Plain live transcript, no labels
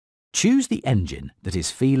Choose the engine that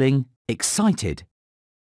is feeling excited.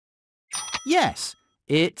 Yes,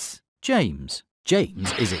 it's James.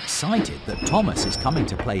 James is excited that Thomas is coming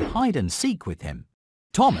to play hide and seek with him.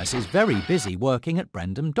 Thomas is very busy working at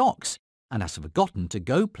Brendam Docks and has forgotten to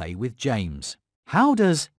go play with James. How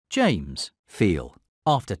does James feel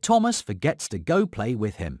after Thomas forgets to go play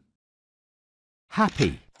with him?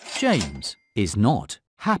 Happy. James is not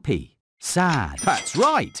happy. Sad. That's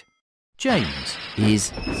right. James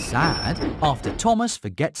is sad after Thomas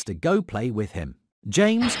forgets to go play with him.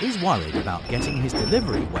 James is worried about getting his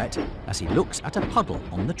delivery wet as he looks at a puddle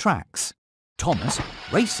on the tracks. Thomas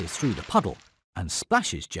races through the puddle and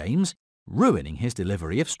splashes James, ruining his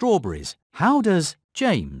delivery of strawberries. How does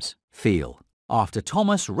James feel after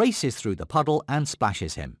Thomas races through the puddle and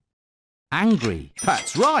splashes him? Angry.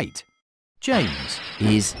 That's right. James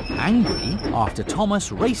is angry after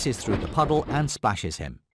Thomas races through the puddle and splashes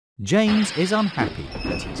him. James is unhappy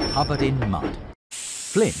that he's covered in mud.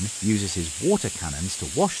 Flynn uses his water cannons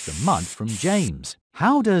to wash the mud from James.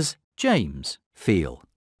 How does James feel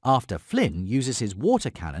after Flynn uses his water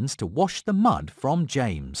cannons to wash the mud from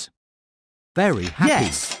James? Very happy.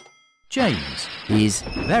 Yes! James is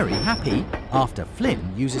very happy after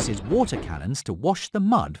Flynn uses his water cannons to wash the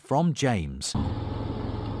mud from James.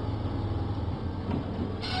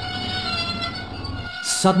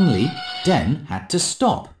 Suddenly, Den had to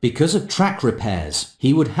stop because of track repairs.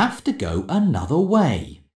 He would have to go another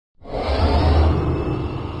way.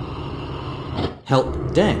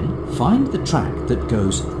 Help Den find the track that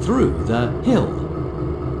goes through the hill.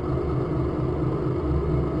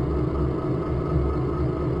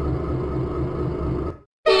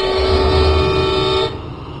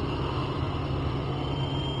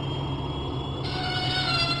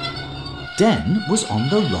 Den was on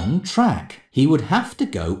the wrong track. He would have to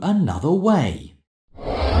go another way.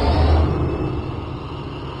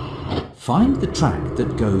 Find the track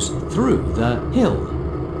that goes through the hill.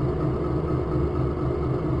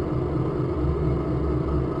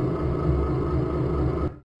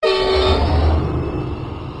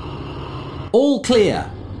 All clear.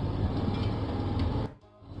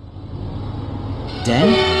 Den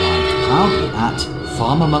arrived proudly at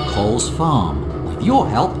Farmer McCall's farm. With your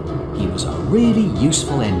help, he was a really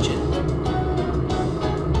useful engine.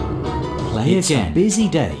 Play it's again. A busy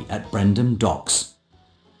day at Brendam Docks.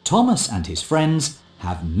 Thomas and his friends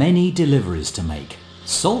have many deliveries to make.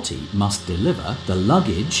 Salty must deliver the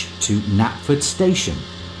luggage to Knapford Station.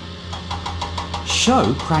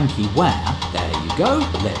 Show Cranky where. There you go.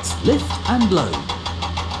 Let's lift and load.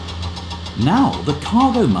 Now the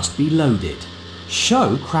cargo must be loaded.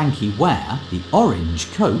 Show Cranky where the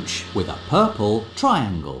orange coach with a purple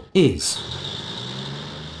triangle is.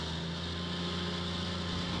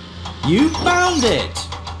 You found it!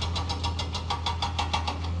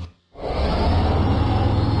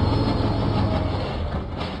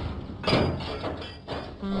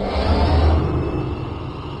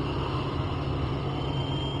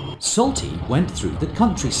 Salty went through the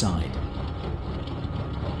countryside.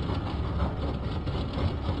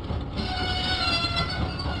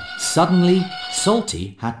 Suddenly,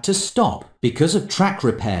 Salty had to stop because of track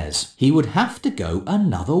repairs. He would have to go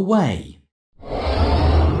another way.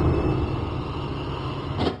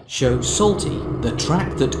 Show Salty the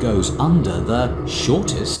track that goes under the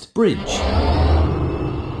shortest bridge.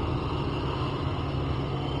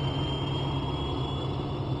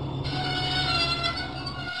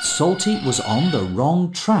 Salty was on the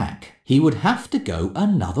wrong track. He would have to go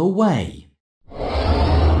another way.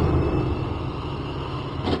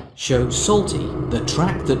 Show Salty the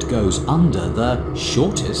track that goes under the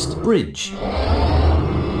shortest bridge.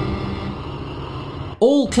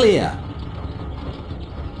 All clear!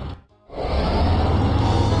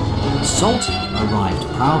 Salty arrived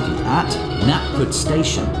proudly at Knapford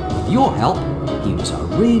Station. With your help, he was a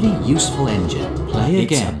really useful engine. Play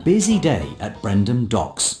again. It's a busy day at Brendam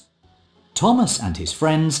Docks. Thomas and his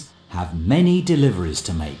friends have many deliveries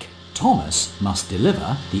to make. Thomas must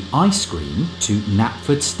deliver the ice cream to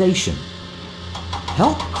Knapford Station.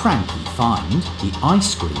 Help Cranky find the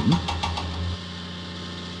ice cream.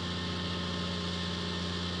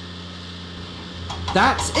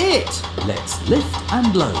 That's it! Let's lift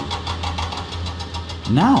and load.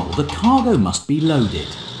 Now the cargo must be loaded.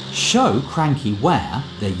 Show Cranky where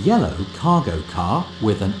the yellow cargo car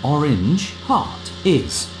with an orange heart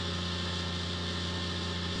is.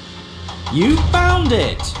 You found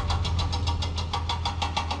it!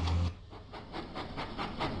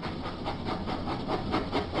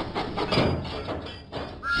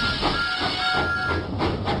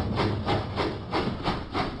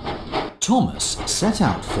 Thomas set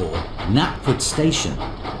out for Knapford Station.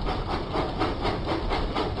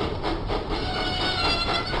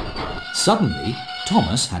 Suddenly,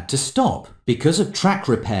 Thomas had to stop because of track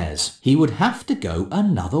repairs. He would have to go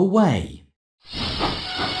another way.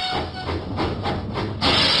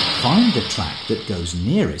 Find the track that goes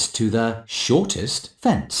nearest to the shortest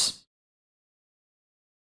fence.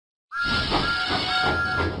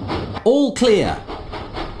 All clear!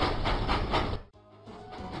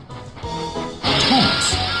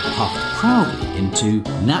 Thomas puffed proudly into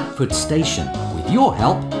Knapford Station. With your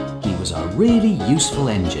help, he was a really useful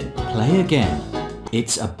engine. Play again.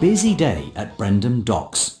 It's a busy day at Brendam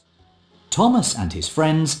Docks. Thomas and his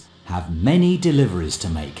friends have many deliveries to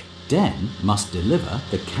make. Den must deliver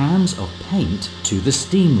the cans of paint to the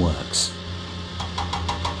steamworks.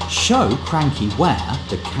 Show Cranky where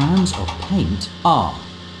the cans of paint are.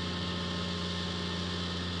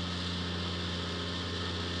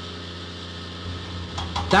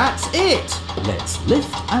 That's it! Let's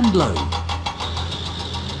lift and load.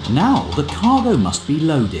 Now the cargo must be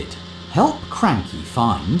loaded. Help Cranky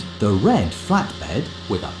find the red flatbed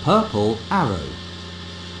with a purple arrow.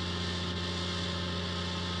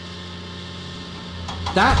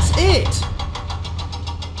 That's it!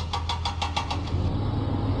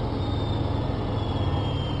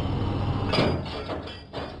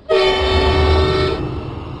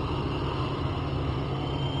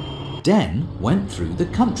 Den went through the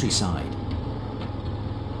countryside.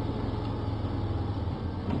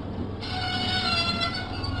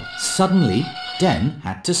 Suddenly, Den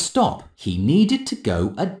had to stop. He needed to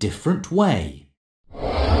go a different way.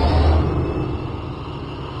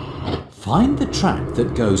 Find the track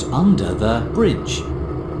that goes under the bridge.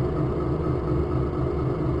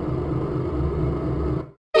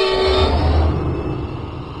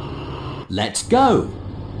 Let's go!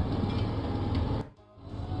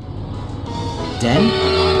 Den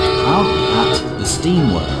arrived proudly at the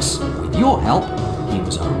steamworks. With your help, he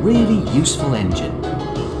was a really useful engine.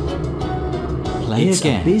 Play again. It's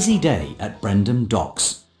a busy day at Brendam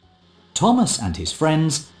Docks. Thomas and his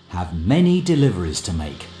friends have many deliveries to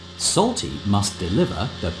make. Salty must deliver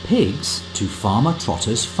the pigs to Farmer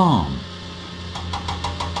Trotter's farm.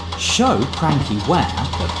 Show Cranky where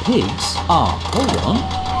the pigs are. Hold on,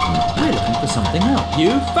 we're looking for something else.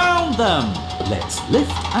 You found them! Let's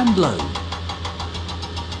lift and load.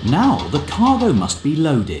 Now the cargo must be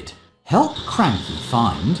loaded. Help Cranky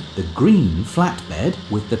find the green flatbed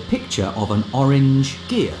with the picture of an orange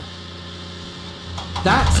gear.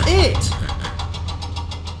 That's it!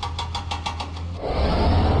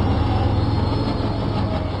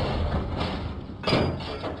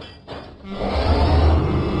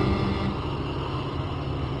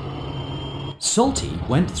 Salty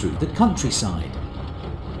went through the countryside.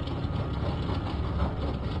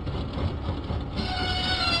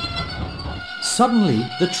 Suddenly,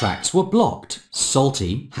 the tracks were blocked.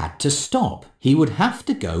 Salty had to stop. He would have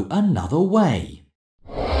to go another way.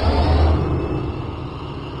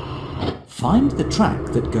 Find the track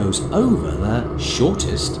that goes over the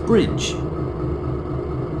shortest bridge.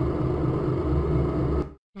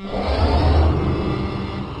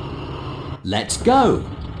 Let's go!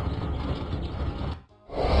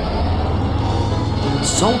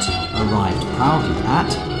 Salty arrived proudly at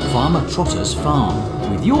Farmer Trotter's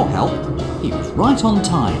farm. With your help, he was right on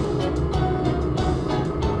time.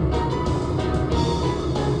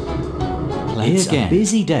 Play it's again. A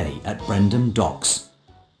busy day at Brendam Docks.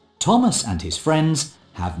 Thomas and his friends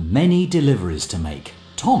have many deliveries to make.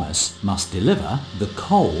 Thomas must deliver the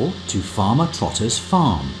coal to Farmer Trotter's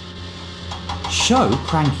farm. Show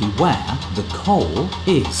Cranky where the coal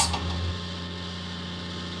is.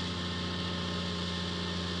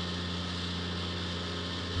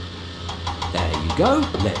 There you go.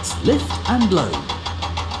 Let's lift and load.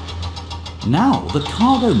 Now the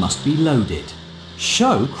cargo must be loaded.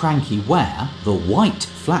 Show Cranky where the white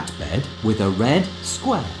flatbed with a red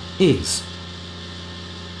square is.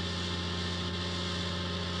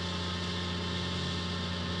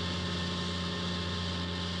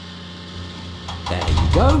 There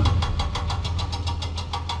you go.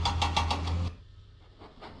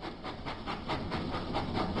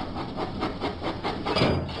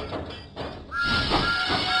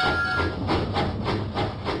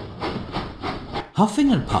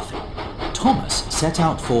 Huffing and puffing, Thomas set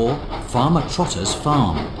out for Farmer Trotter's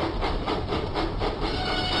farm.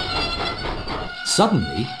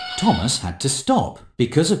 Suddenly, Thomas had to stop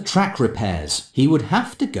because of track repairs. He would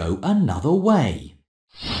have to go another way.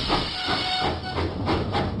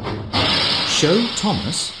 Show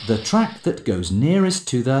Thomas the track that goes nearest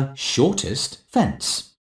to the shortest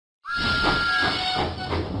fence.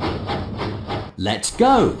 Let's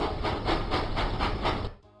go!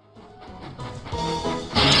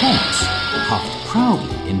 Thomas puffed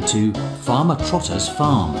proudly into Farmer Trotter's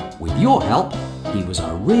farm. With your help, he was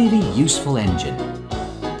a really useful engine.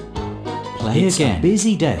 Play again. It's a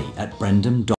busy day at Brendam Docks.